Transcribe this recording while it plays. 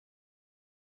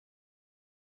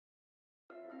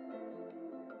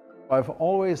I've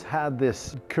always had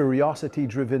this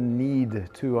curiosity-driven need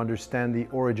to understand the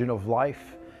origin of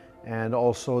life and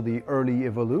also the early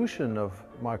evolution of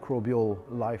microbial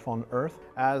life on Earth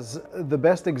as the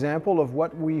best example of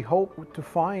what we hope to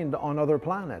find on other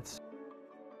planets.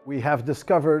 We have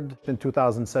discovered in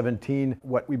 2017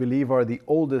 what we believe are the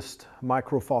oldest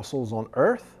microfossils on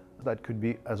Earth that could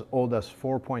be as old as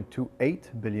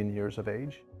 4.28 billion years of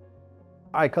age.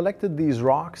 I collected these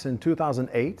rocks in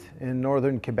 2008 in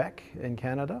northern Quebec in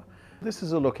Canada. This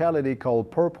is a locality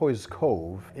called Porpoise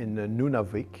Cove in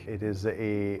Nunavik. It is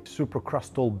a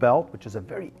supercrustal belt, which is a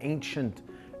very ancient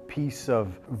piece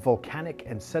of volcanic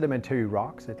and sedimentary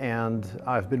rocks. And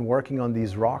I've been working on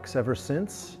these rocks ever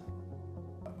since.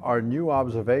 Our new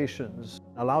observations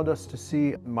allowed us to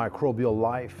see microbial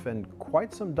life and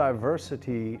quite some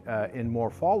diversity in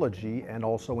morphology and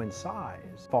also in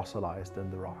size, fossilized in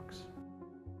the rocks.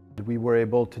 We were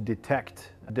able to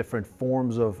detect different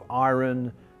forms of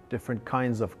iron, different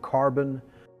kinds of carbon.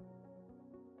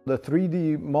 The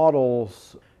 3D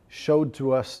models showed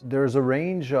to us there's a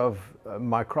range of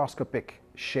microscopic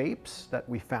shapes that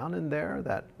we found in there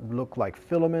that look like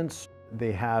filaments.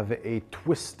 They have a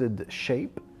twisted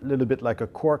shape, a little bit like a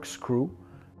corkscrew.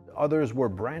 Others were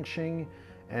branching,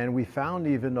 and we found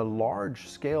even a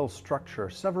large-scale structure,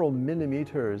 several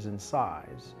millimeters in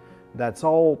size, that's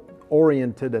all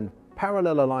oriented and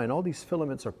parallel aligned. All these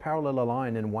filaments are parallel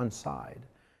aligned in one side.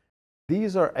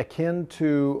 These are akin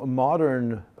to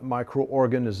modern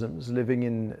microorganisms living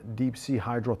in deep-sea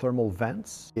hydrothermal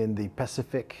vents in the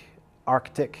Pacific,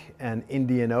 Arctic, and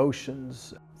Indian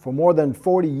Oceans. For more than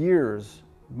 40 years,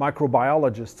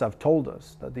 microbiologists have told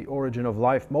us that the origin of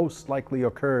life most likely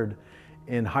occurred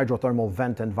in hydrothermal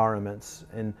vent environments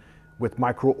and with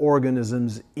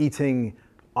microorganisms eating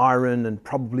iron and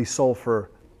probably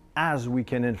sulfur, as we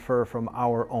can infer from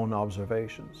our own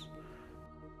observations.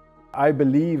 I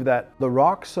believe that the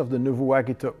rocks of the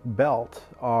Nuvvuagittuq belt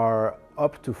are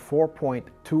up to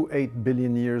 4.28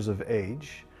 billion years of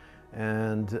age,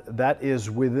 and that is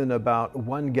within about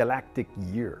 1 galactic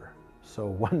year. So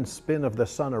one spin of the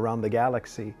sun around the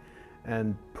galaxy,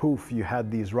 and poof, you had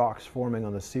these rocks forming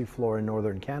on the seafloor in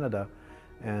northern Canada,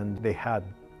 and they had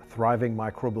thriving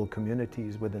microbial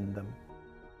communities within them.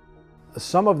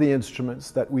 Some of the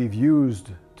instruments that we've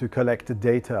used to collect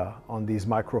data on these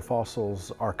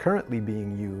microfossils are currently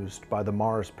being used by the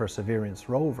Mars Perseverance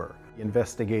rover,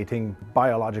 investigating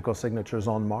biological signatures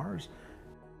on Mars.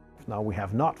 Now, we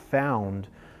have not found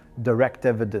direct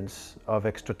evidence of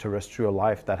extraterrestrial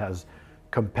life that has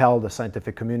compelled the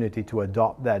scientific community to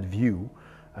adopt that view,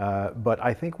 but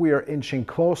I think we are inching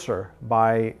closer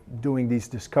by doing these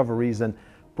discoveries and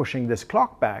pushing this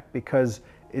clock back, because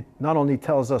it not only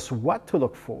tells us what to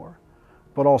look for,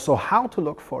 but also how to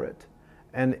look for it.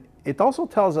 And it also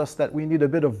tells us that we need a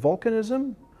bit of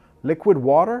volcanism, liquid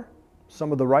water,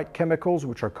 some of the right chemicals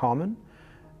which are common,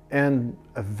 and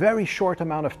a very short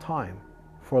amount of time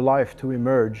for life to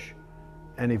emerge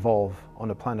and evolve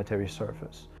on a planetary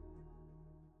surface.